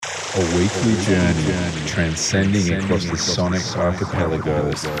A weekly journey transcending across the sonic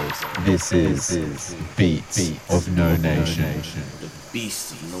archipelagos. This is Beats of No Nation. The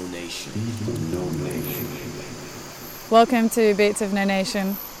Beast of No Nation. Welcome to Beats of No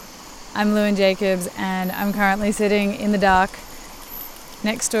Nation. I'm Lewin Jacobs and I'm currently sitting in the dark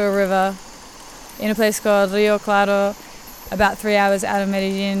next to a river in a place called Rio Claro, about 3 hours out of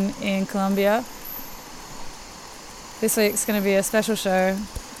Medellin in Colombia. This week's going to be a special show.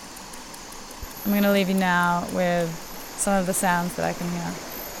 I'm going to leave you now with some of the sounds that I can hear.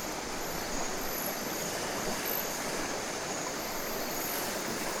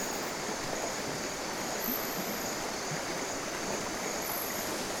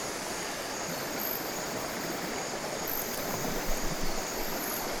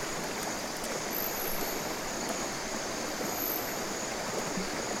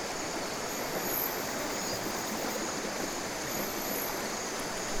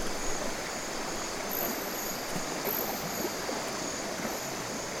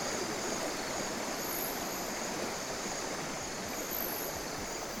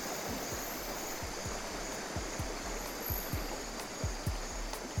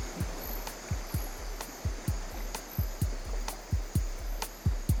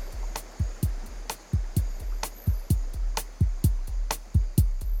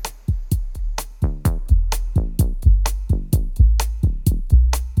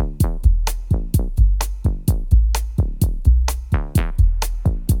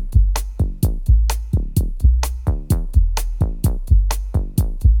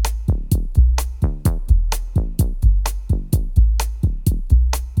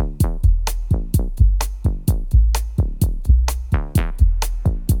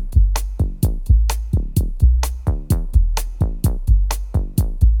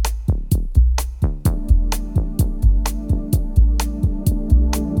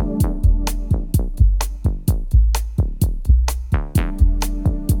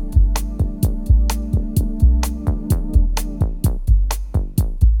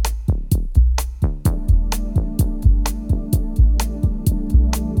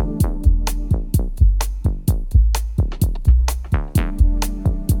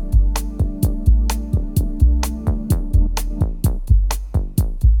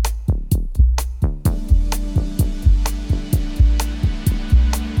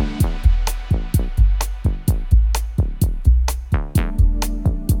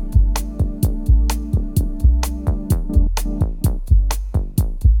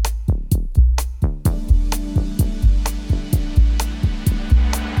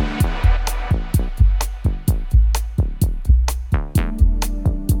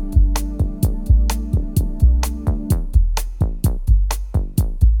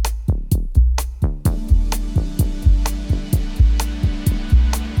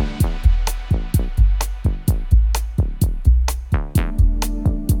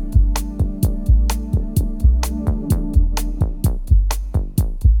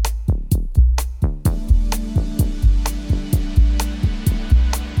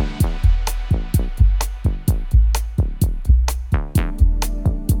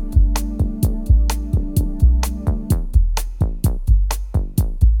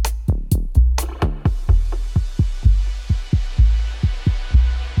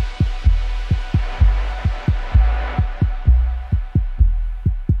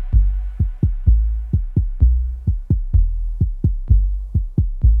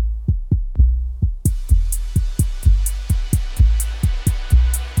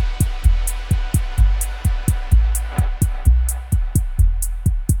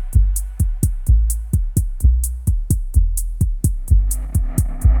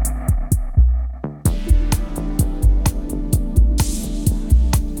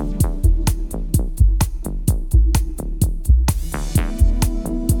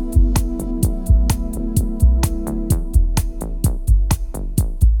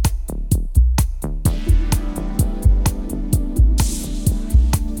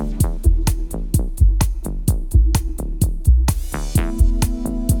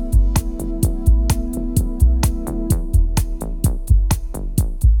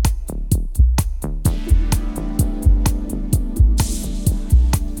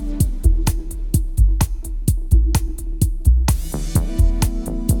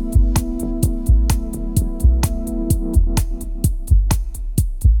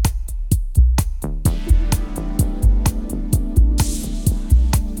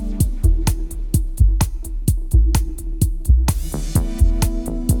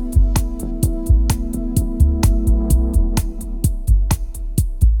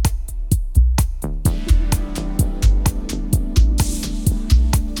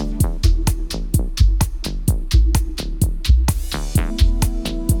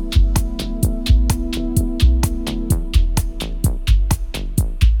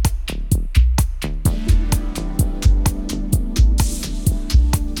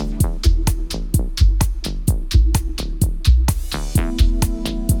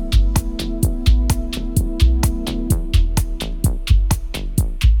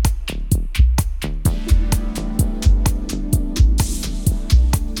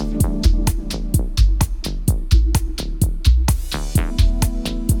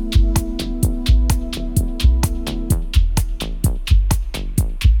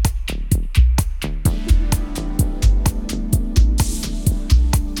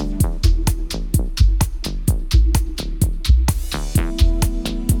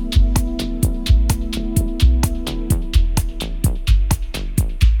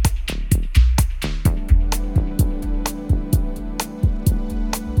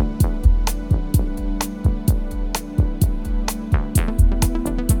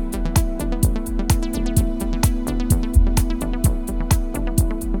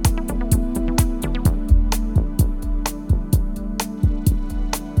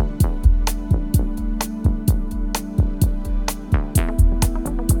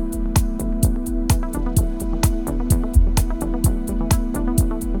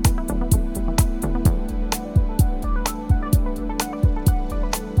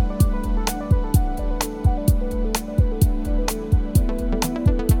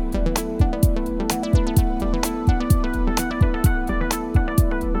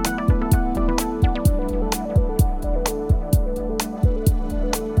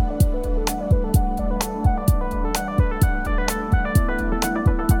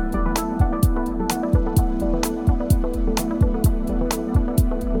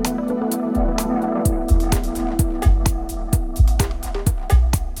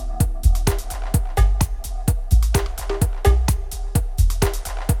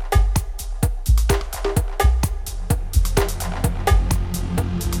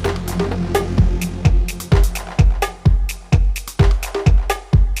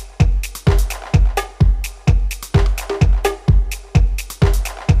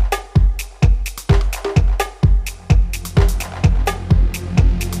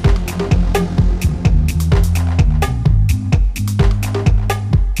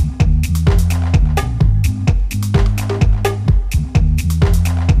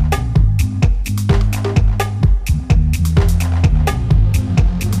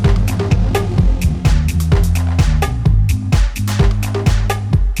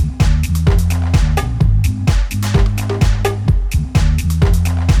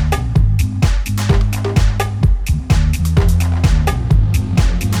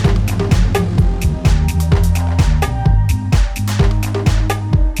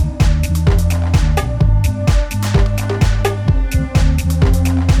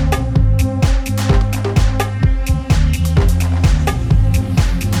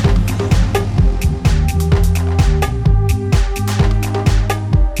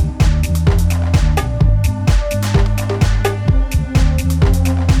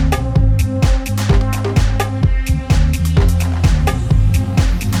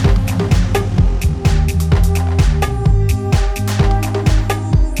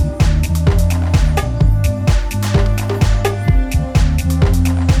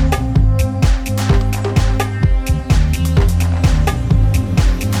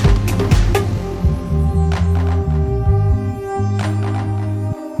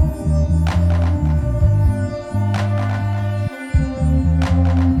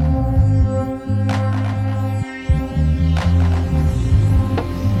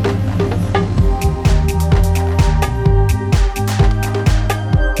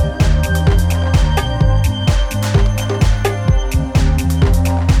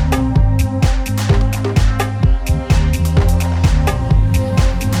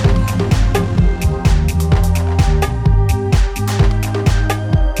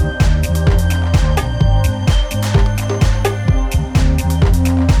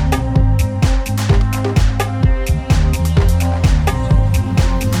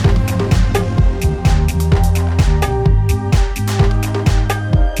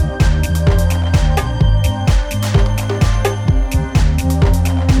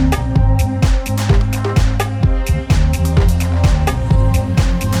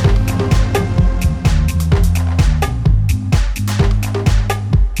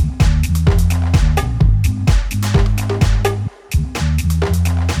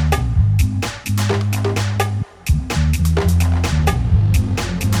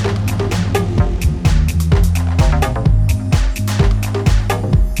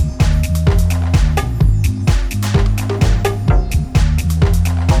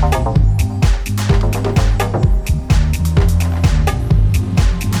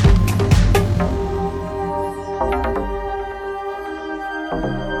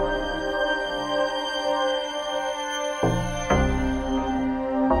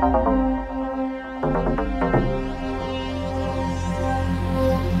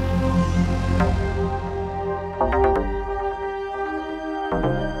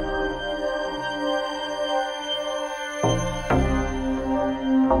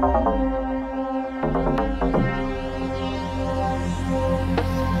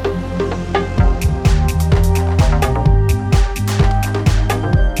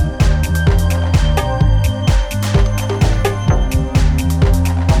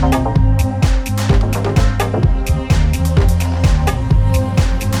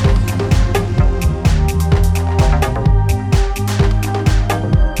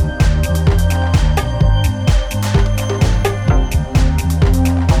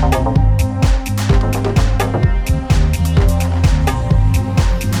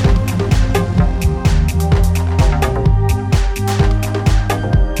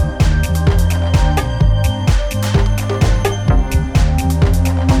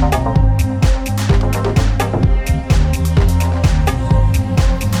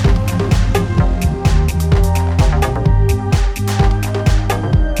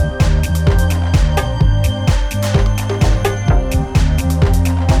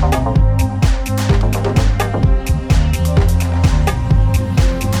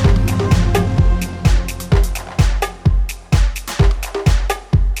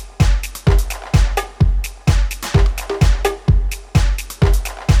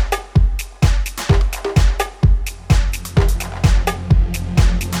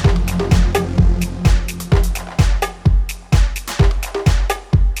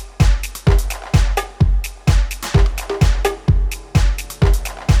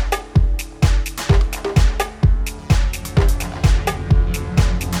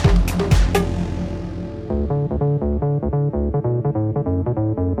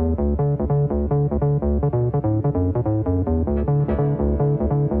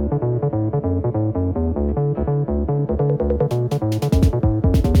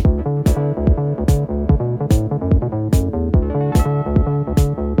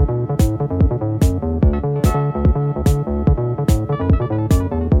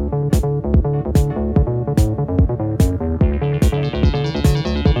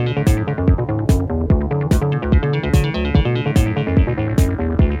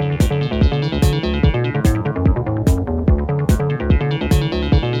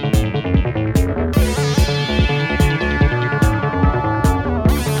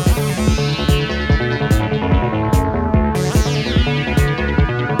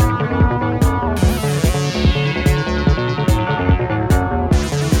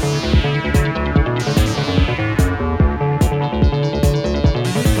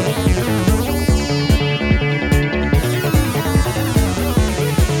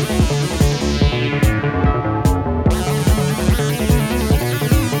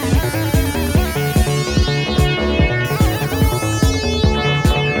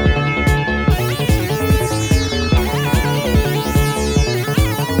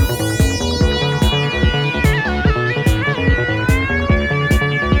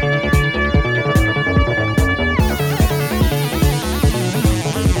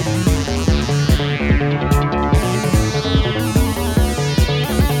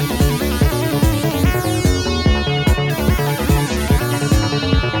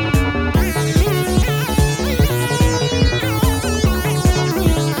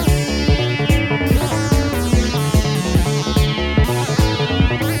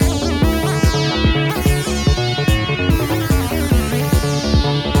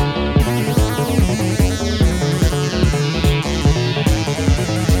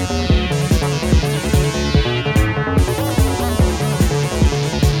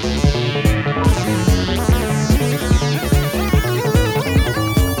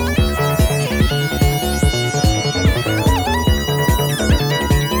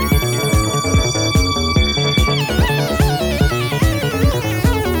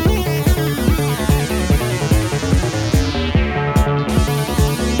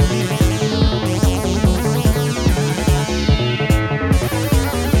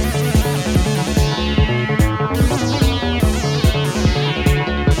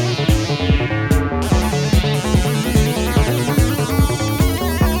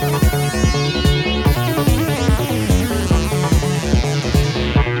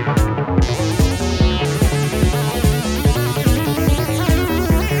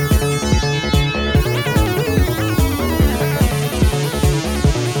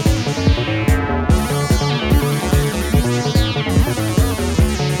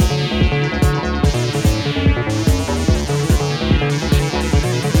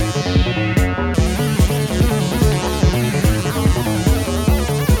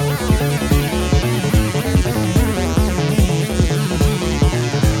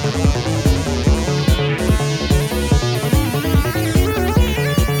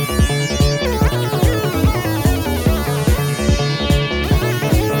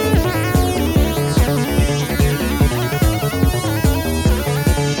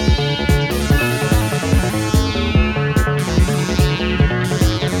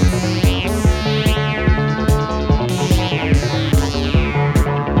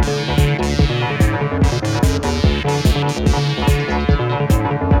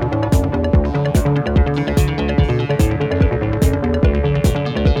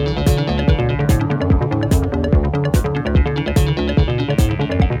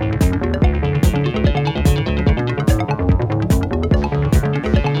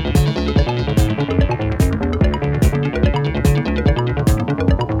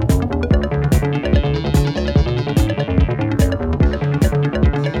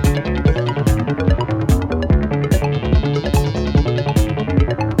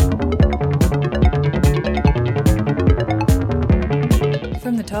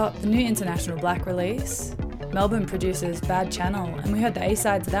 from the top, the new International Black release. Melbourne produces Bad Channel, and we heard the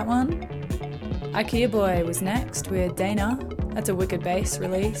A-sides of that one. IKEA Boy was next with Dana, that's a wicked bass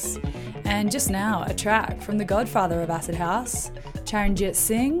release. And just now, a track from the godfather of Acid House, Charanjit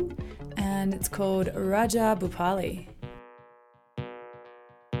Singh, and it's called Raja Bhupali.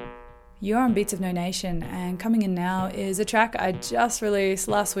 You're on Beats of No Nation, and coming in now is a track I just released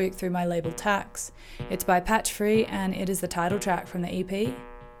last week through my label Tax. It's by Patch Free, and it is the title track from the EP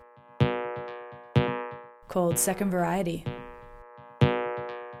called Second Variety.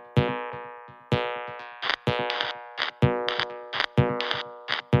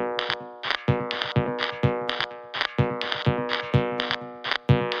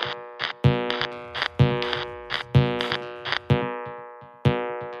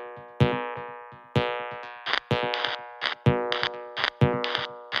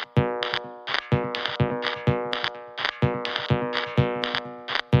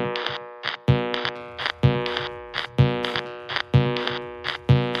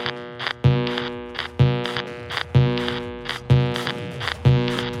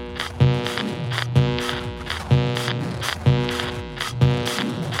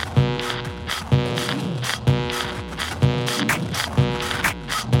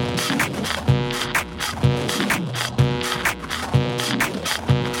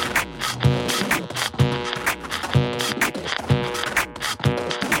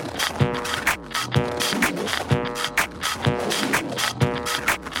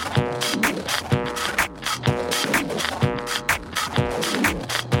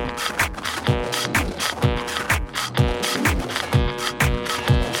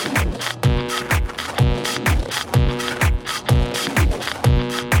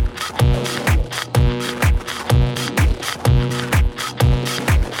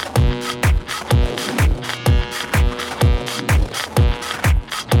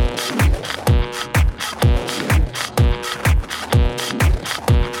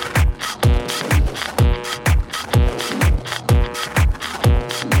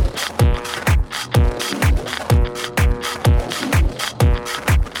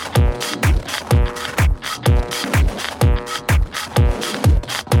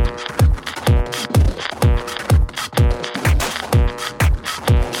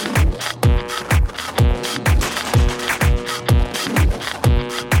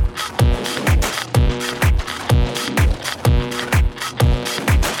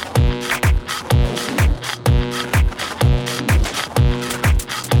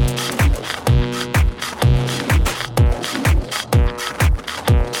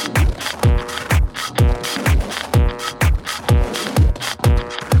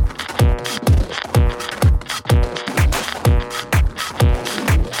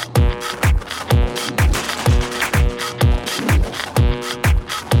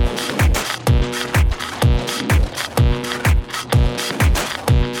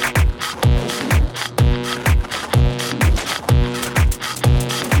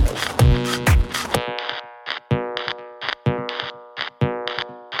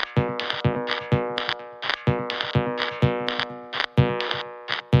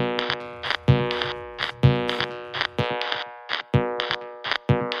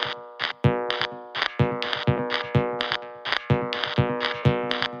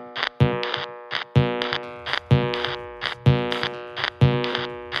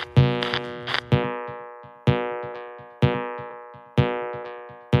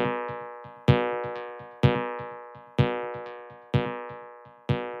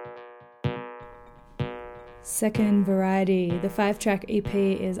 Second Variety, the 5-track EP,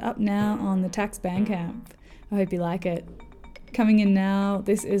 is up now on the Tax Bandcamp. I hope you like it. Coming in now,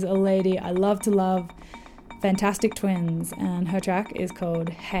 this is a lady I love to love, Fantastic Twins, and her track is called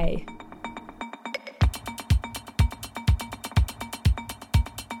Hey.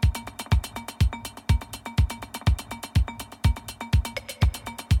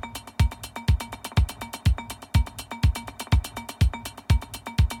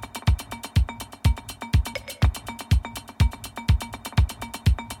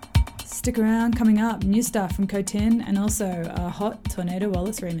 Stick around, coming up, new stuff from Cotin and also a hot Tornado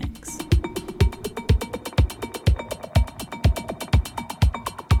Wallace remix.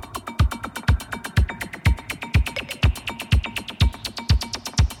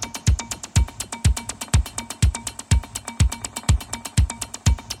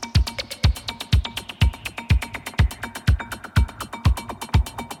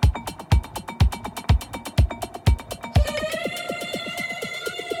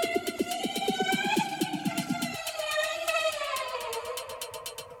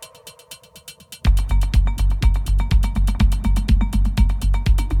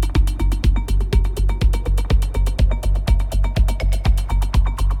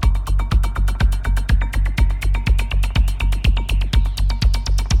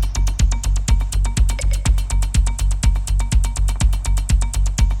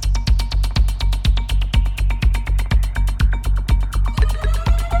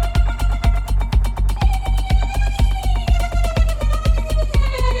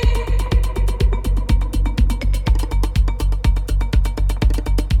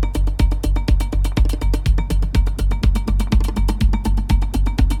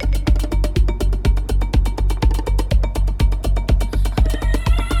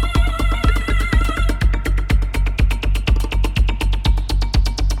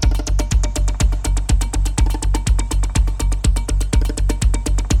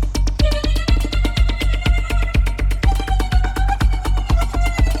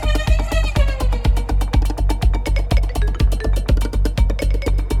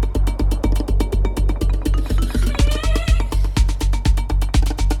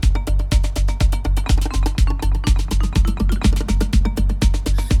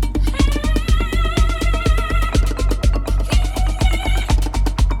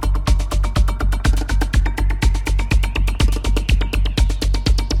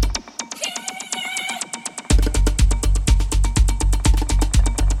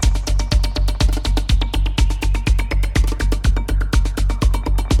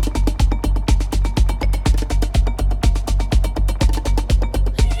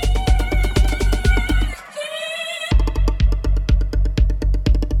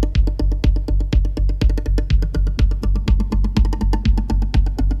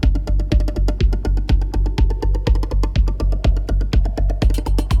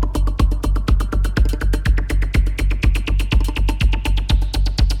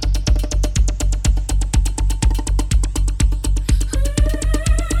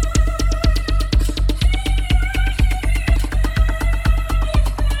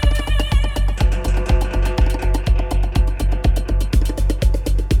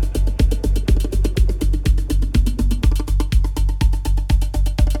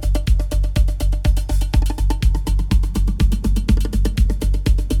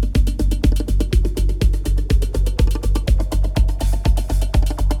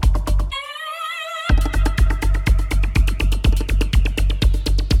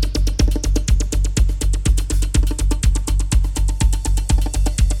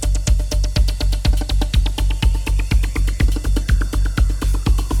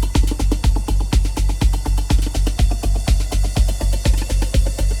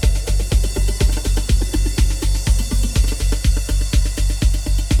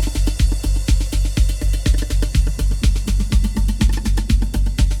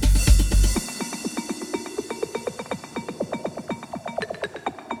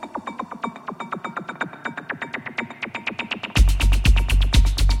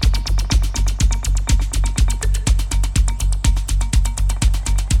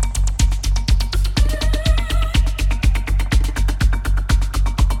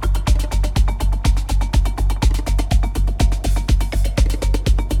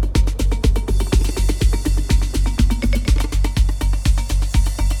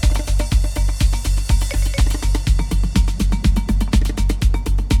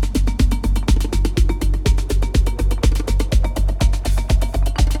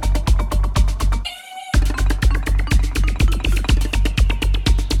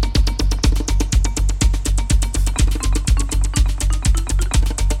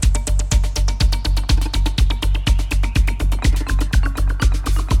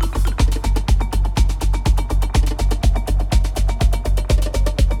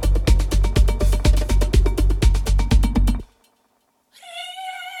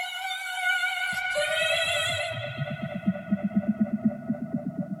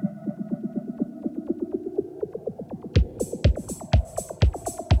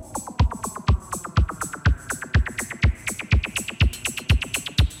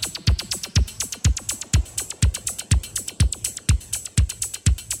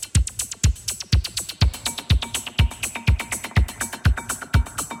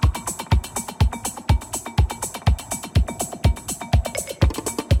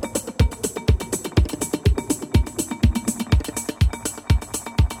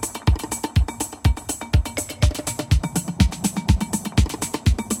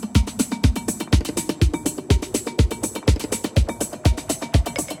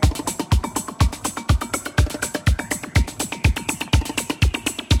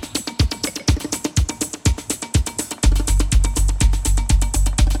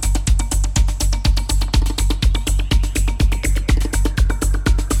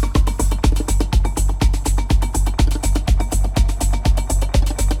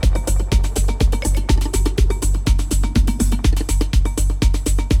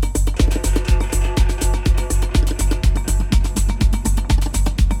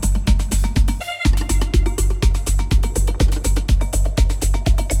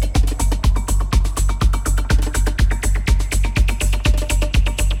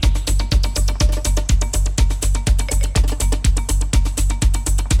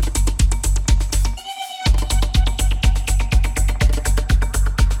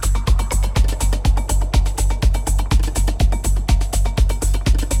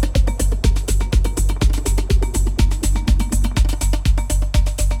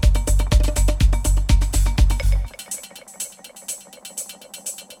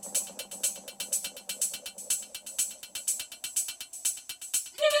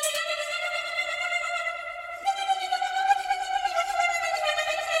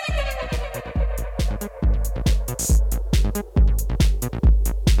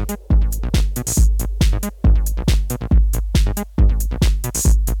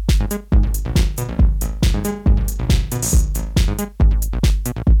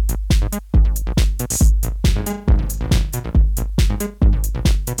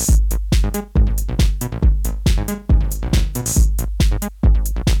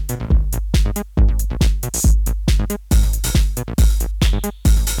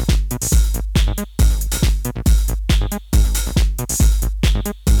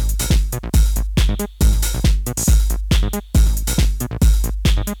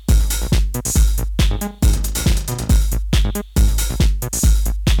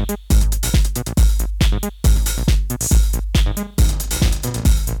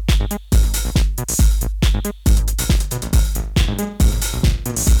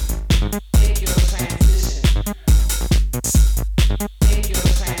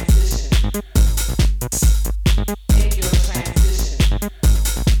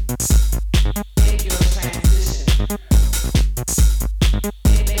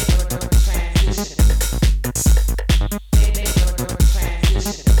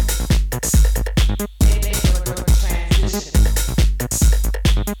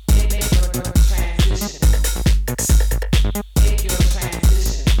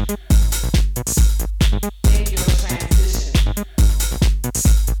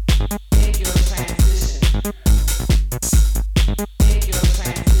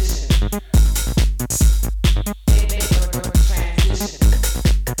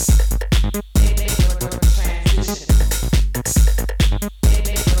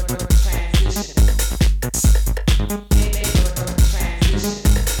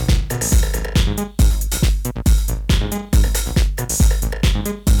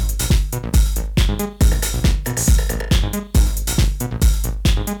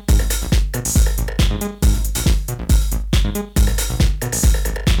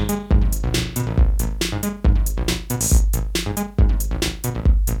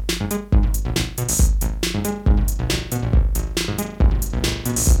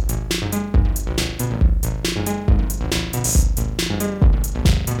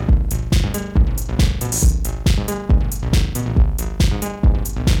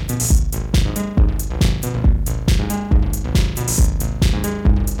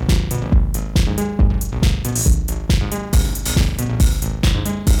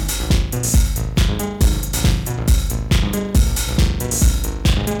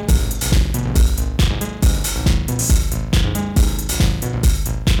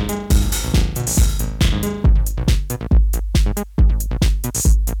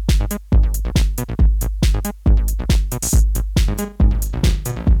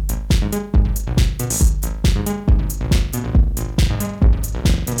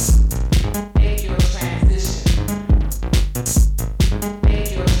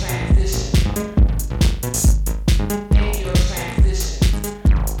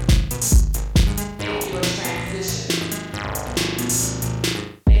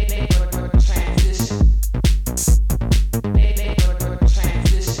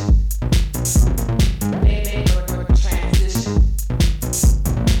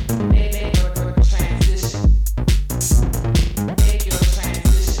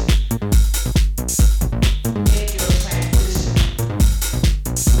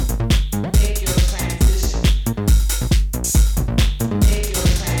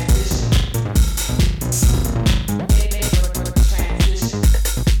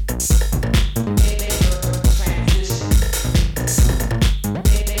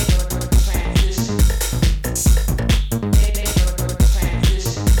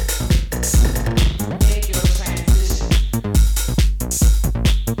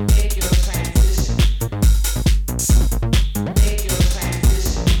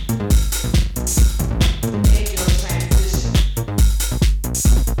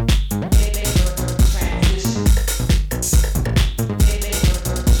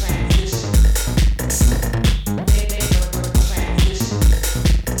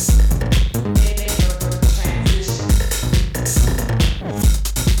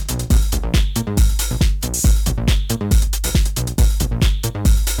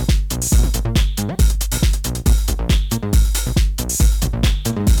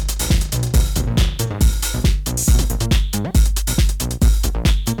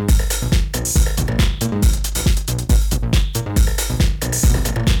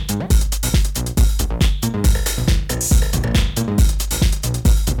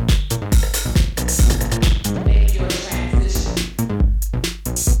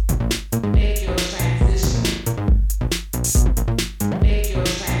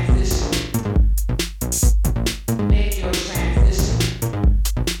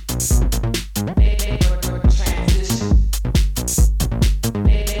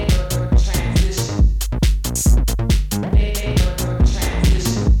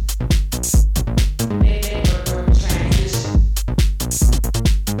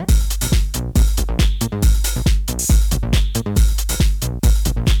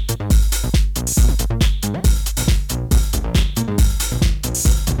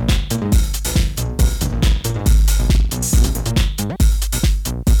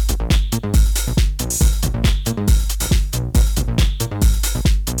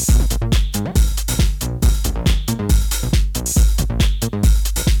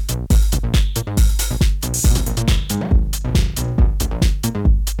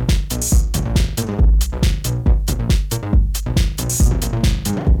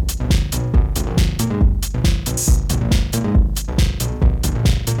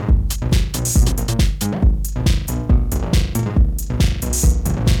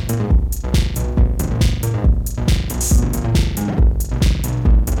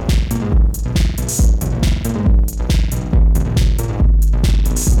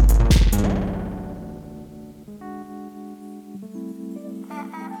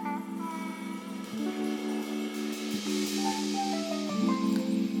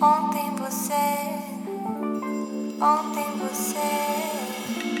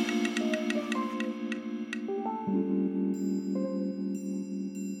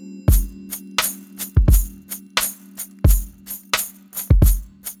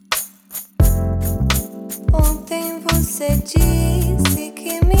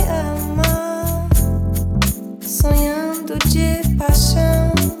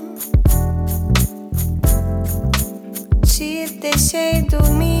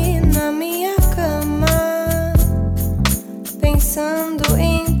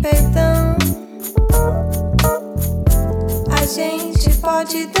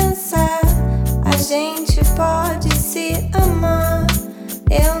 pode dançar, a gente pode se amar.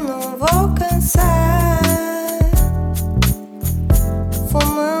 Eu não vou cansar.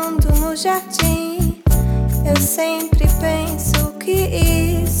 Fumando no jardim, eu sempre penso que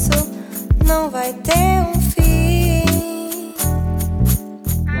isso não vai ter um fim.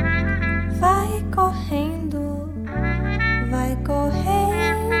 Vai correndo,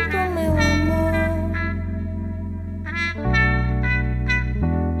 meu amor.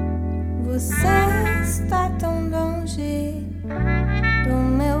 Você está tão longe do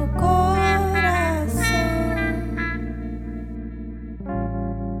meu coração.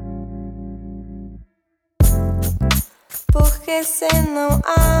 Por que cê não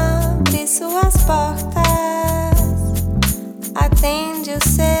abre suas portas? Atende o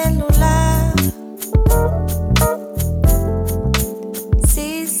celular.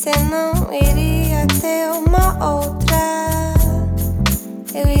 Se cê não iria ter uma outra,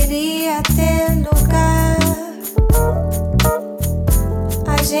 eu iria ter lugar.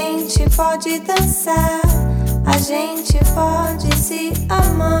 A gente pode dançar, a gente pode se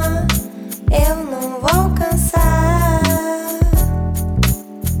amar. Eu não vou cansar.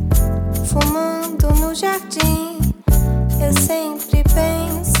 Fumando no jardim, eu sempre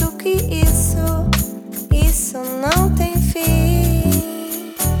penso que isso não tem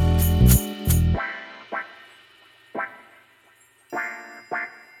fim.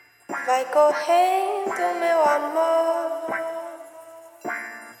 Vai correndo, meu amor.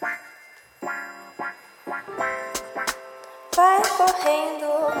 Vai correndo,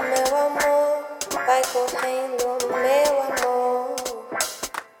 meu amor. Vai correndo, meu amor.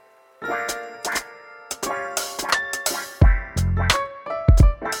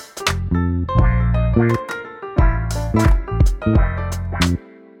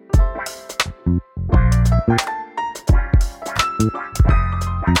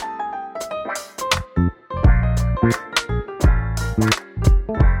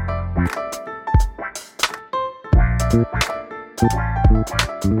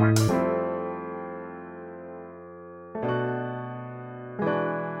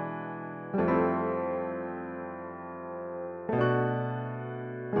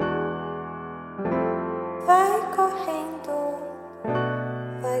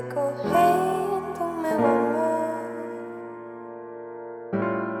 Vai correndo, meu amor.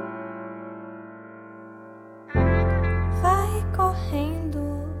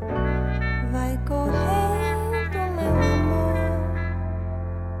 Vai correndo, meu amor.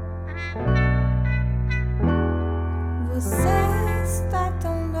 Você está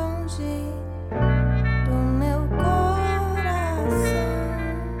tão longe do meu coração.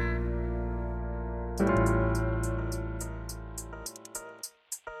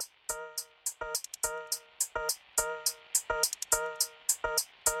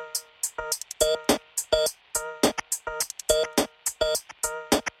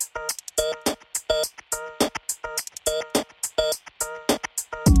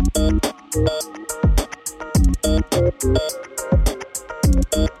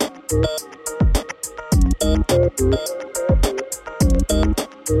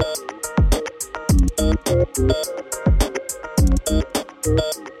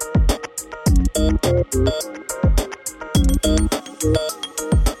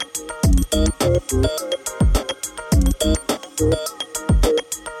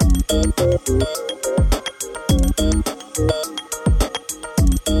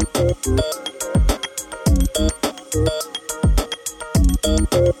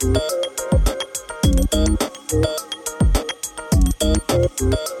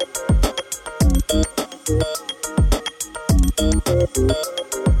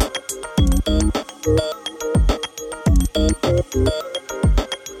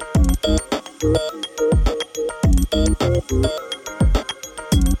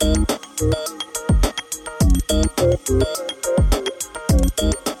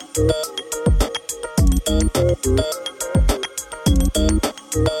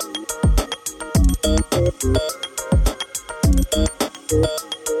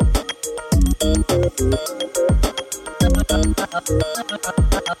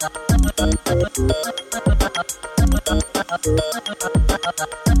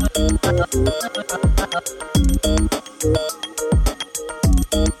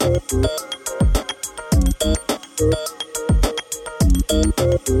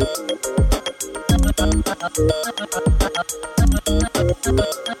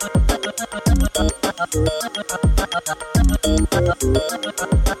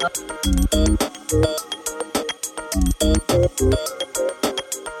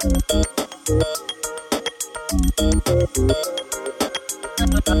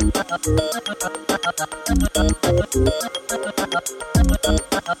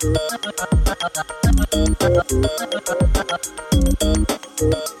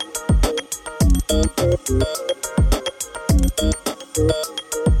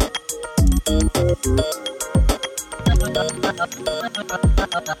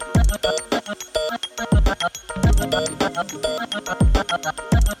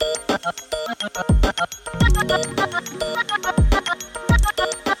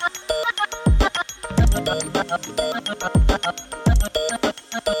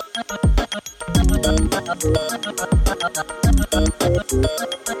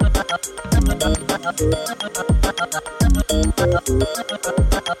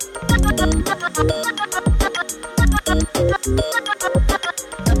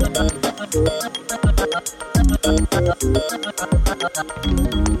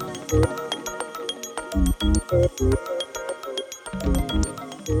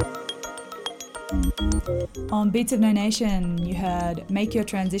 On Beats of No Nation, you heard Make Your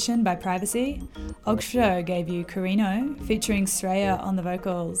Transition by Privacy. Ogsho gave you Carino, featuring Sreya on the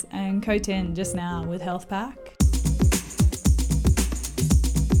vocals, and Kotin just now with Health Pack.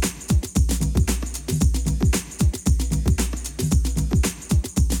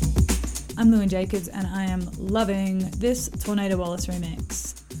 I'm Lewin Jacobs and I am loving this Tornado Wallace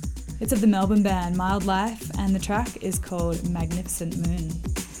remix. It's of the Melbourne band Mild Life and the track is called Magnificent Moon.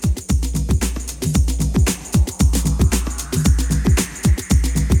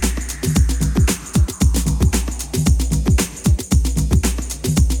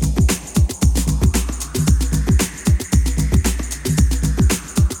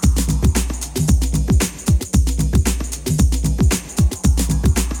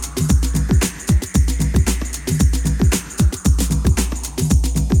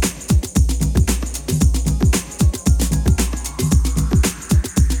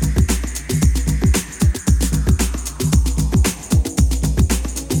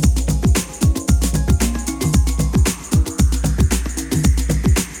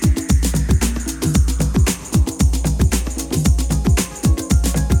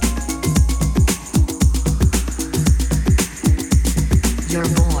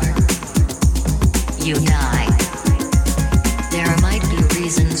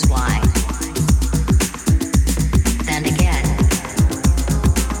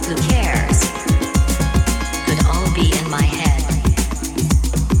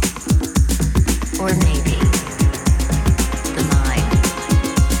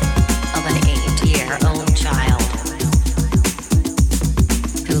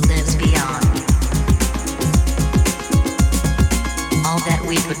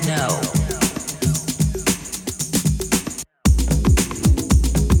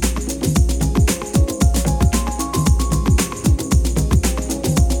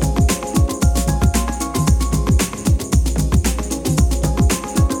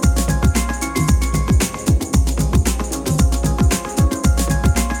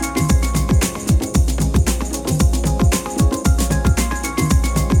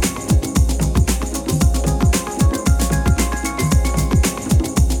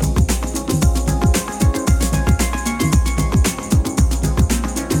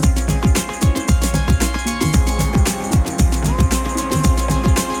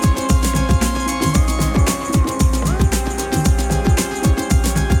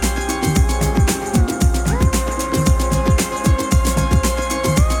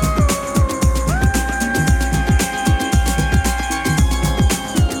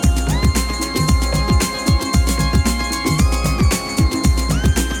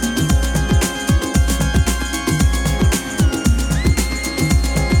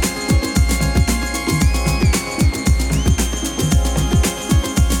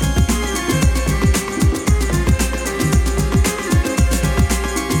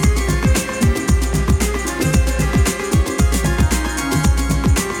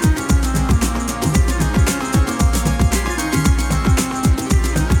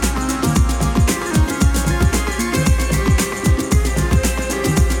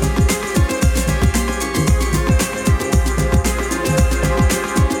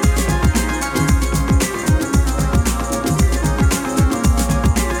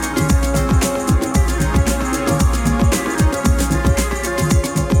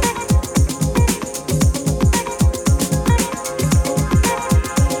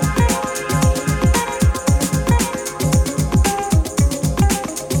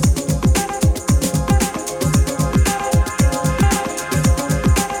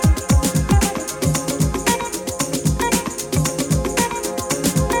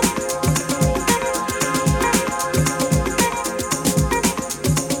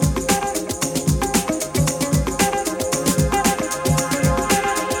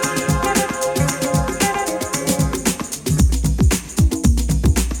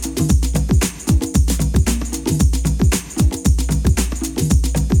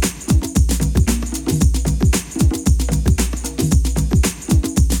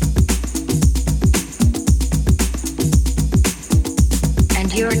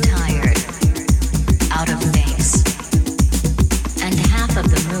 tired, out of phase, and half of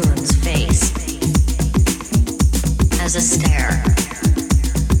the moon's face as a stare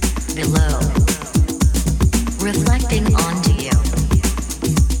below, reflecting onto you.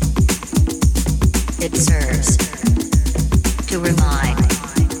 It serves to remind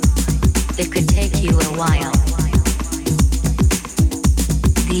it could take you a while.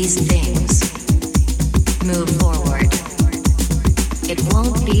 These things move forward. It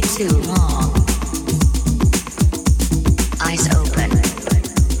won't be too long. Eyes open,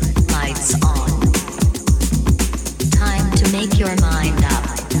 lights on. Time to make your mind up.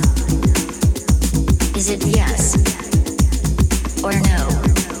 Is it yes or no?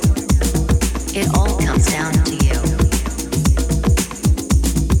 It all comes down to you.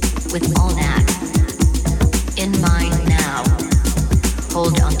 With all that in mind now,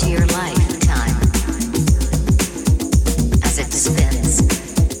 hold on to your lifetime as it spins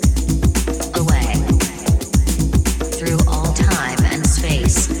away through all time and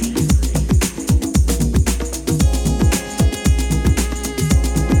space.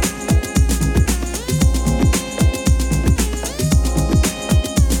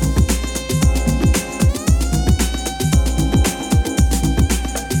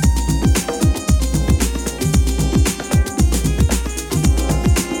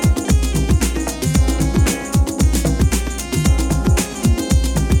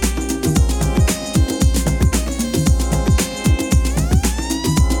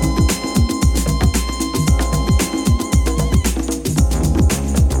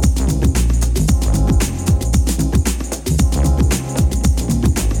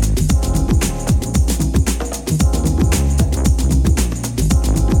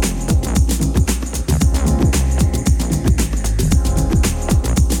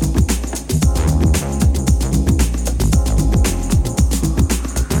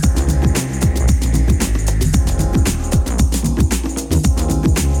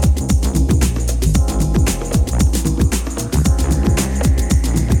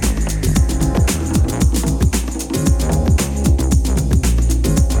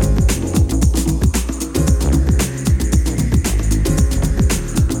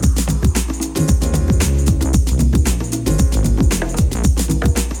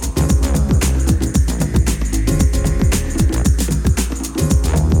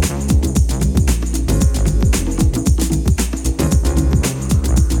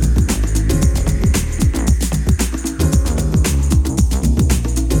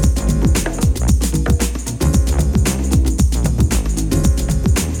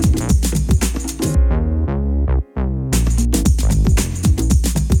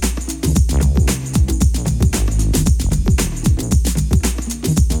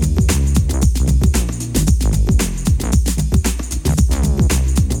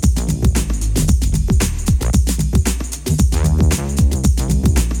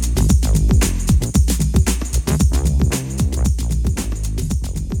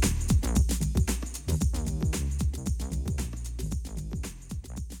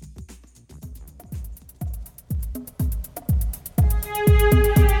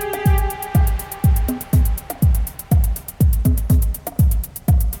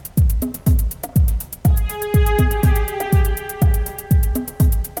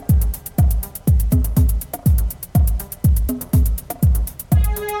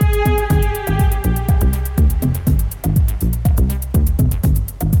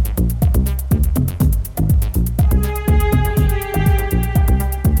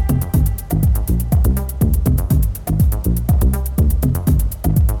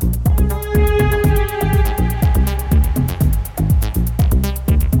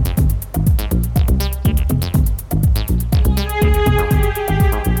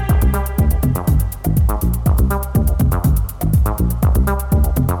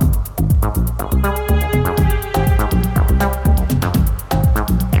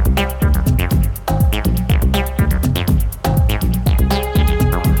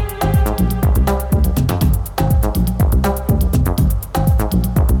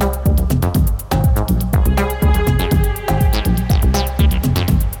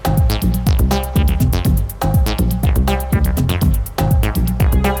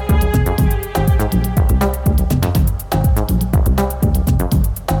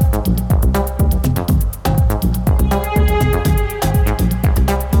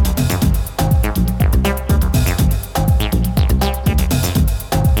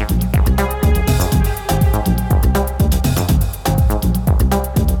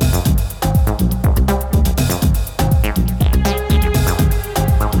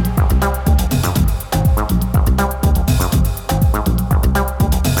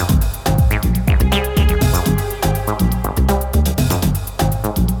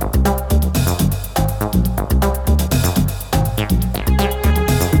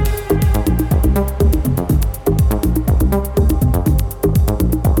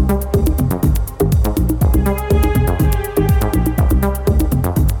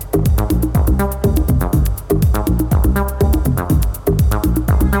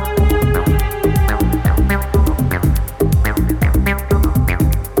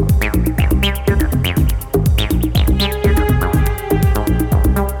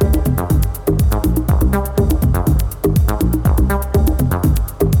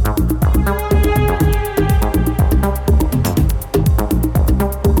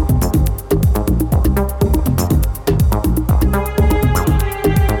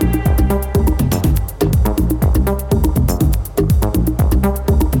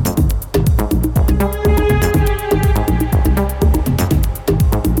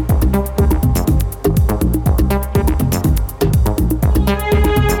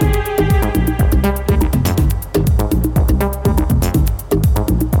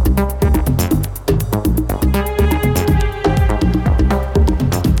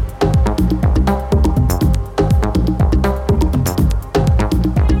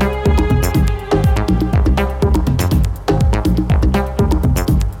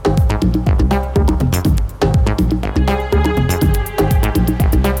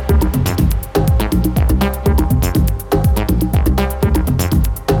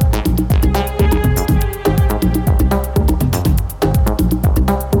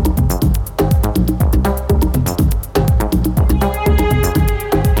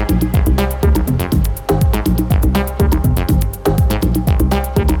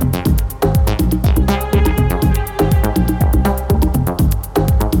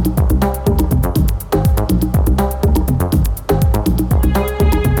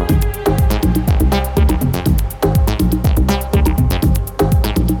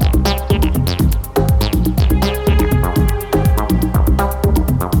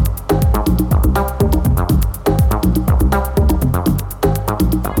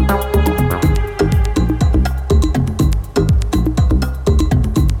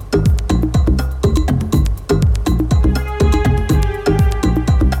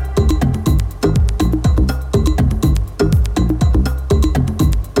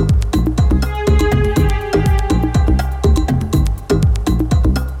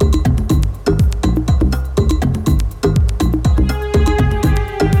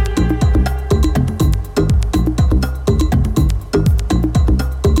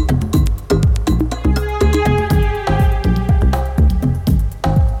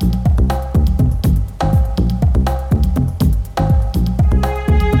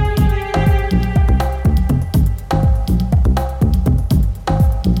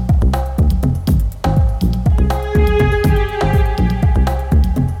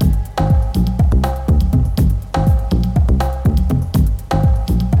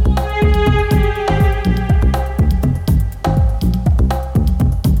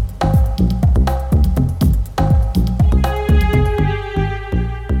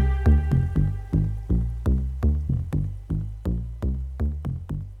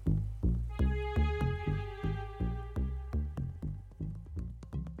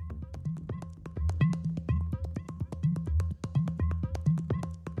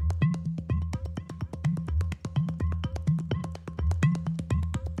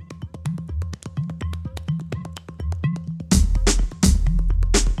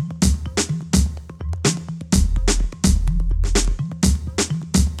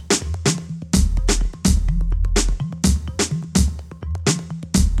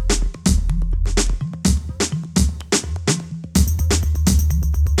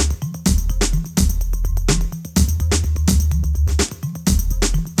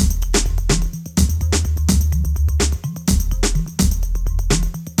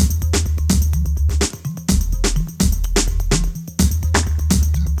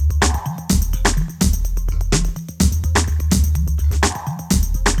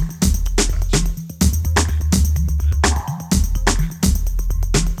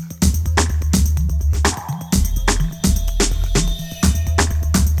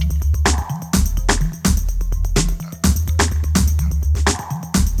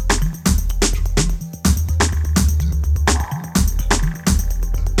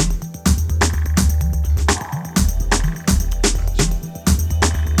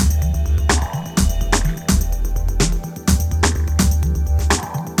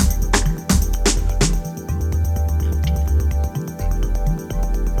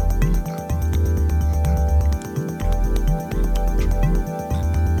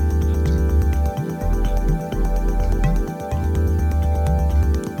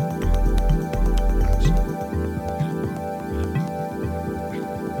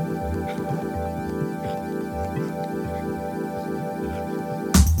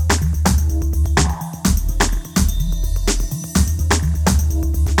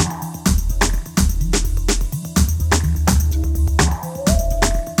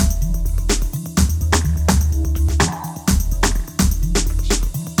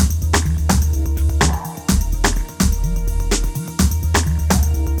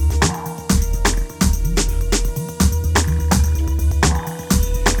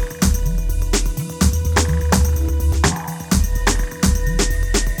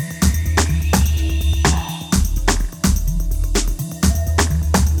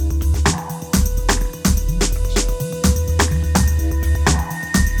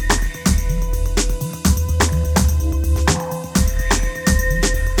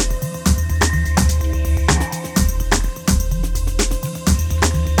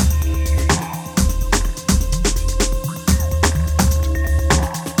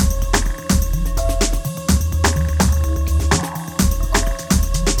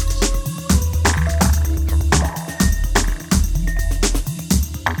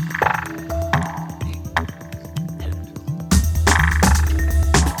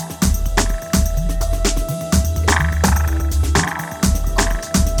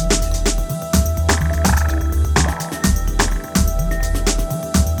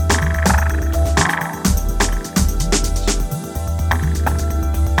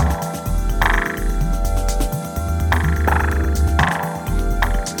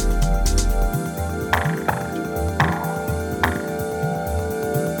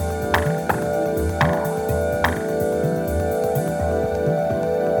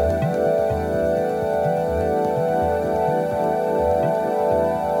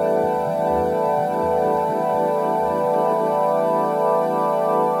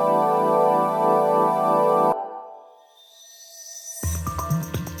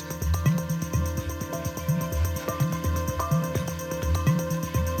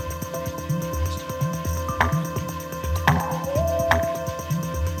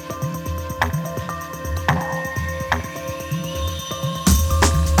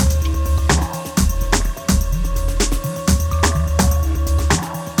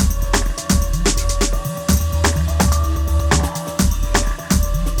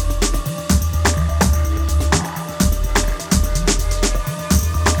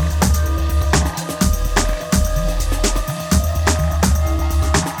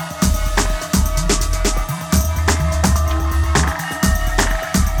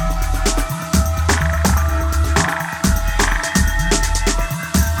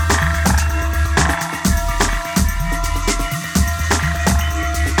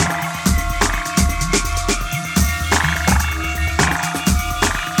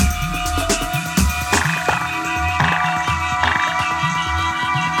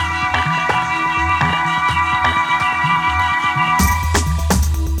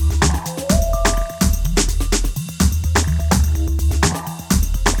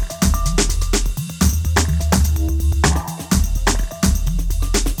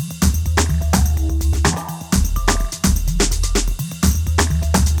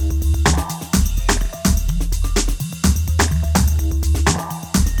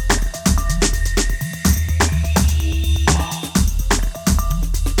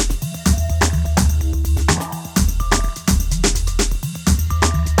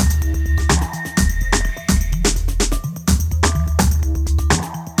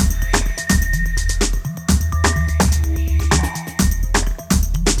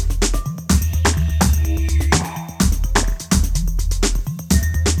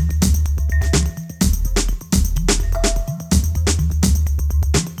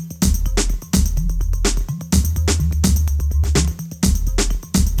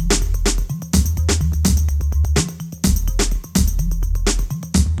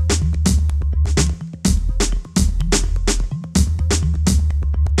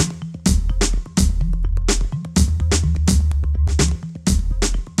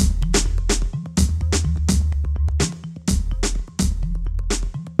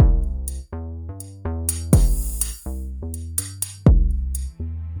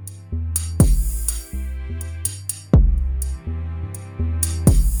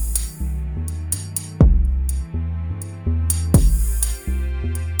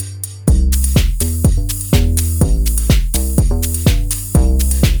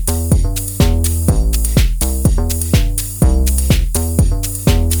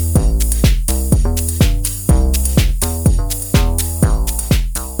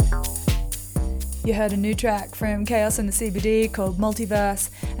 You heard a new track from Chaos and the CBD called Multiverse,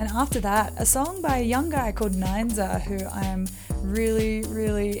 and after that, a song by a young guy called Ninza, who I'm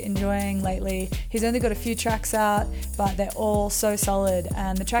really enjoying lately. He's only got a few tracks out, but they're all so solid,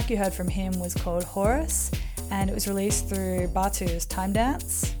 and the track you heard from him was called Horus, and it was released through Batu's Time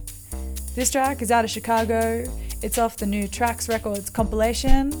Dance. This track is out of Chicago. It's off the new Trax Records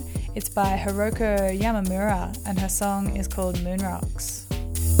compilation. It's by Hiroko Yamamura, and her song is called Moonrocks.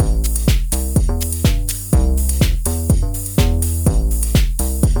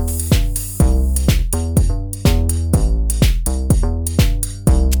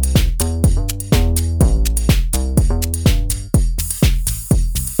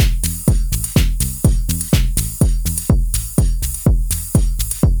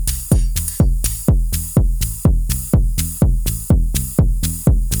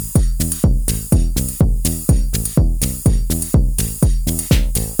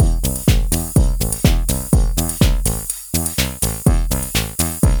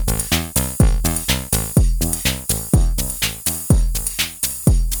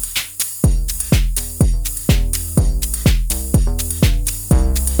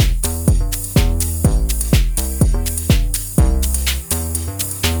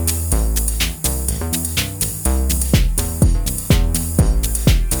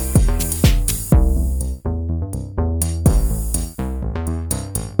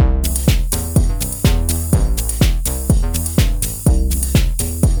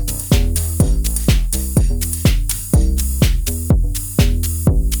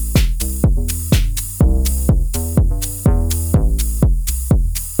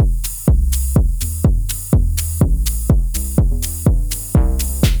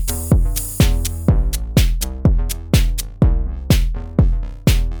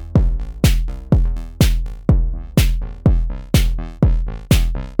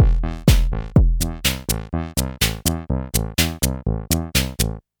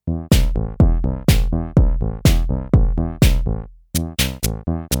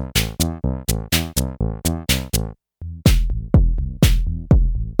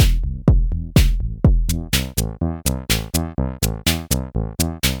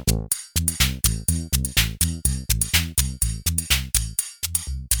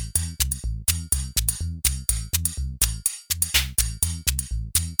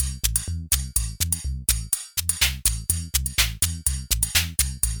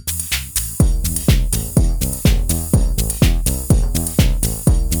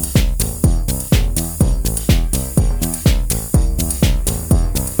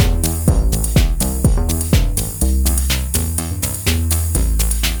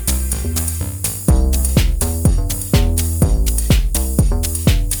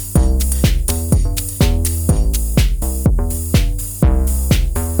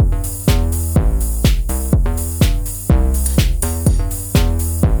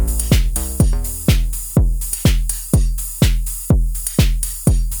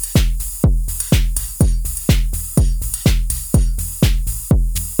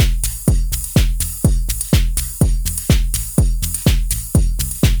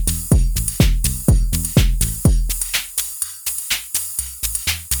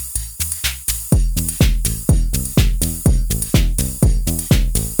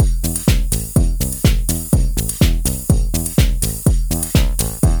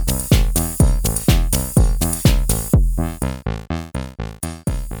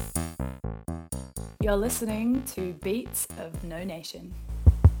 You're listening to Beats of No Nation.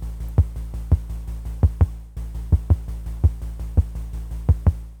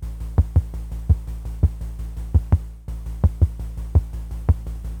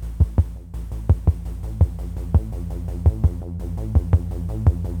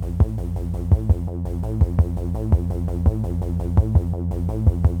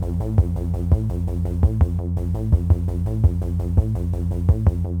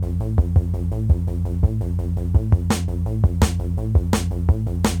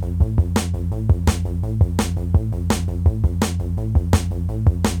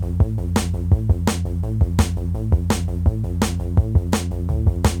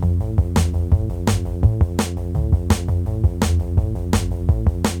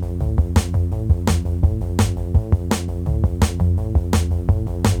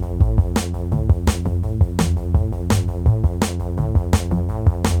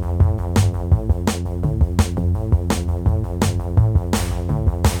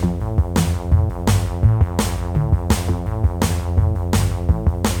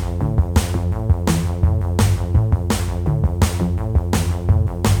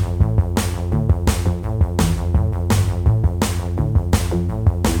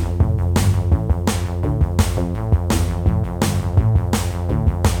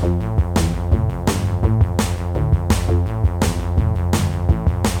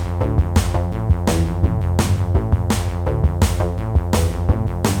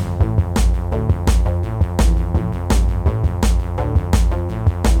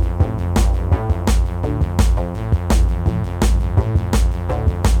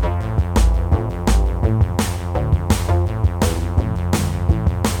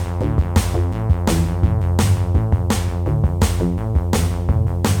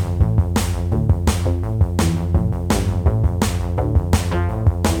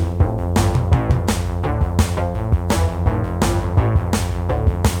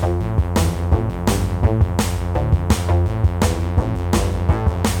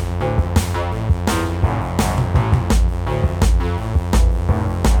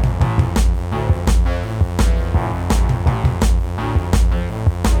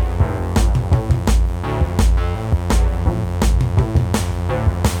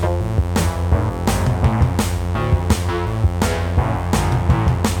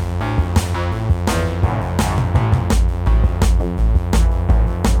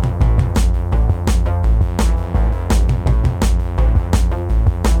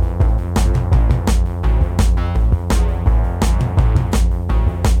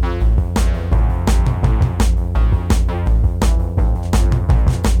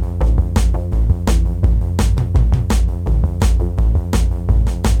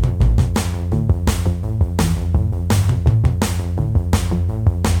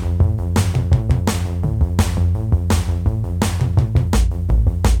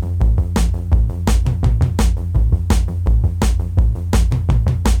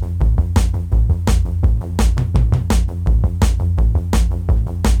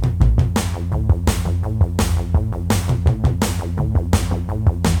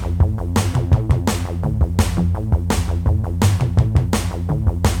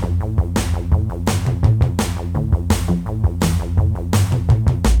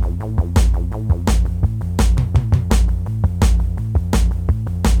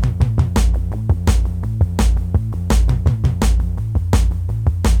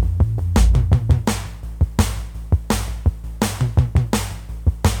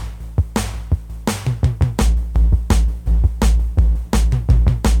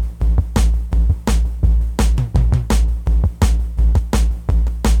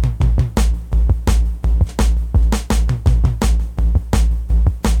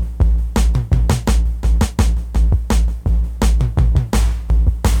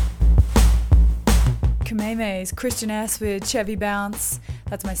 Maymays, Christian S with Chevy Bounce.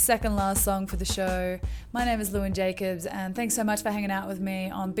 That's my second last song for the show. My name is Lewin Jacobs, and thanks so much for hanging out with me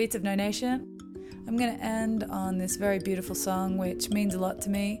on Beats of No Nation. I'm going to end on this very beautiful song, which means a lot to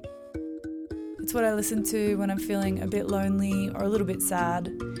me. It's what I listen to when I'm feeling a bit lonely or a little bit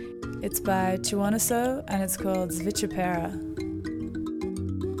sad. It's by Chiwanaso, and it's called Zvichapera.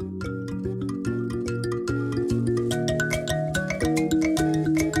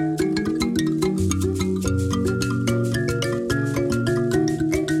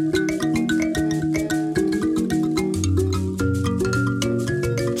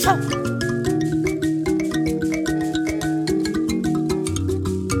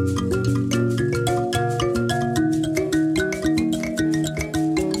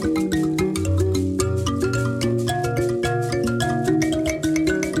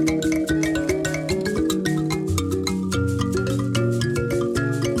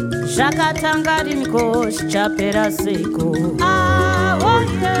 Shakatanga rinko shapera seko. Ah, oh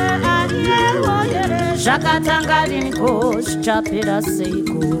yeah, ah yeah, oh yeah. Shakatanga rinko shapera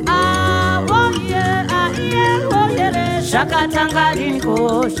seko. Ah, oh yeah, ah yeah, oh yeah. Shakatanga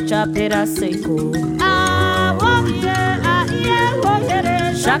rinko shapera seko. Ah, oh yeah, ah yeah, oh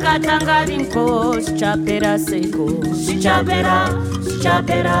yeah. Shakatanga rinko shapera seko. Shapera,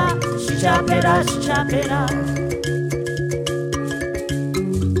 shapera, shapera, shapera.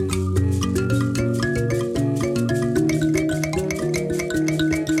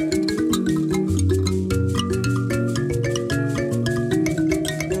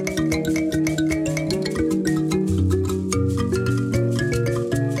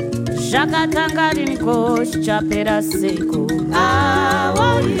 Shakatanga rinko shapera seko. Ah,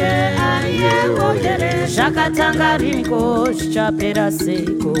 oh yeah, ah yeah, oh yeah. Shakatanga rinko shapera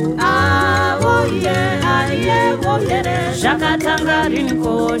seko. Ah, oh yeah, ah yeah, oh yeah. Shakatanga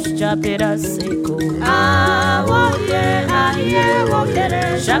rinko shapera seko. Ah, oh yeah, ah yeah, oh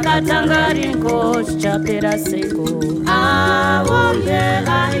yeah. Shakatanga rinko shapera seko. Ah, oh yeah,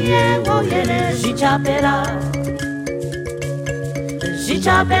 ah yeah, oh yeah. Shapera.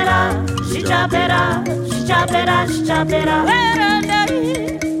 Shapera, shapera, shapera, shapera. Where under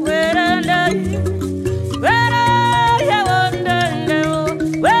you, where under you, where you under you,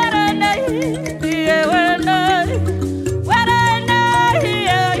 where under you, yeah, where under you, where under you,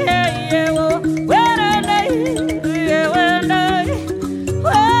 yeah, yeah, yeah, where under you, yeah, where under you,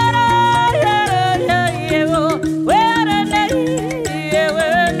 where yeah, yeah, yeah, where under you, yeah,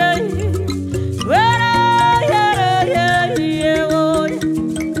 where under you, where yeah, yeah, yeah.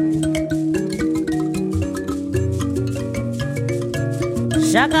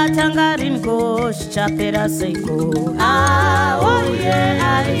 Shakatanga rinko shapera seko. Ah, oh yeah,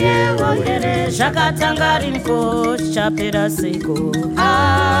 ah yeah, oh yeah. Shakatanga rinko shapera seko.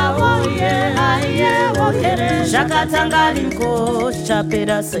 Ah, oh yeah, ah yeah, oh yeah. Shakatanga rinko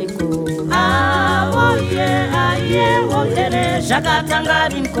shapera seko. Ah, oh yeah, ah yeah, oh yeah. Shakatanga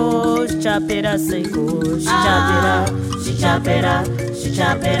rinko shapera seko. Shapera, shapera,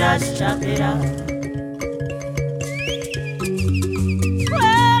 shapera, shapera.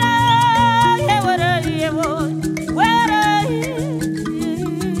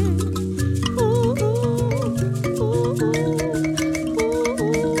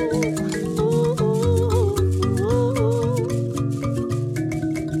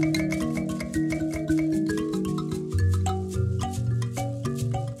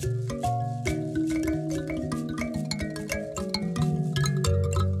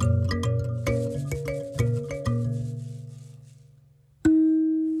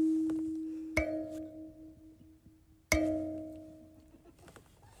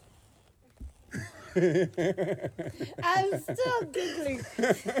 I'm still giggling.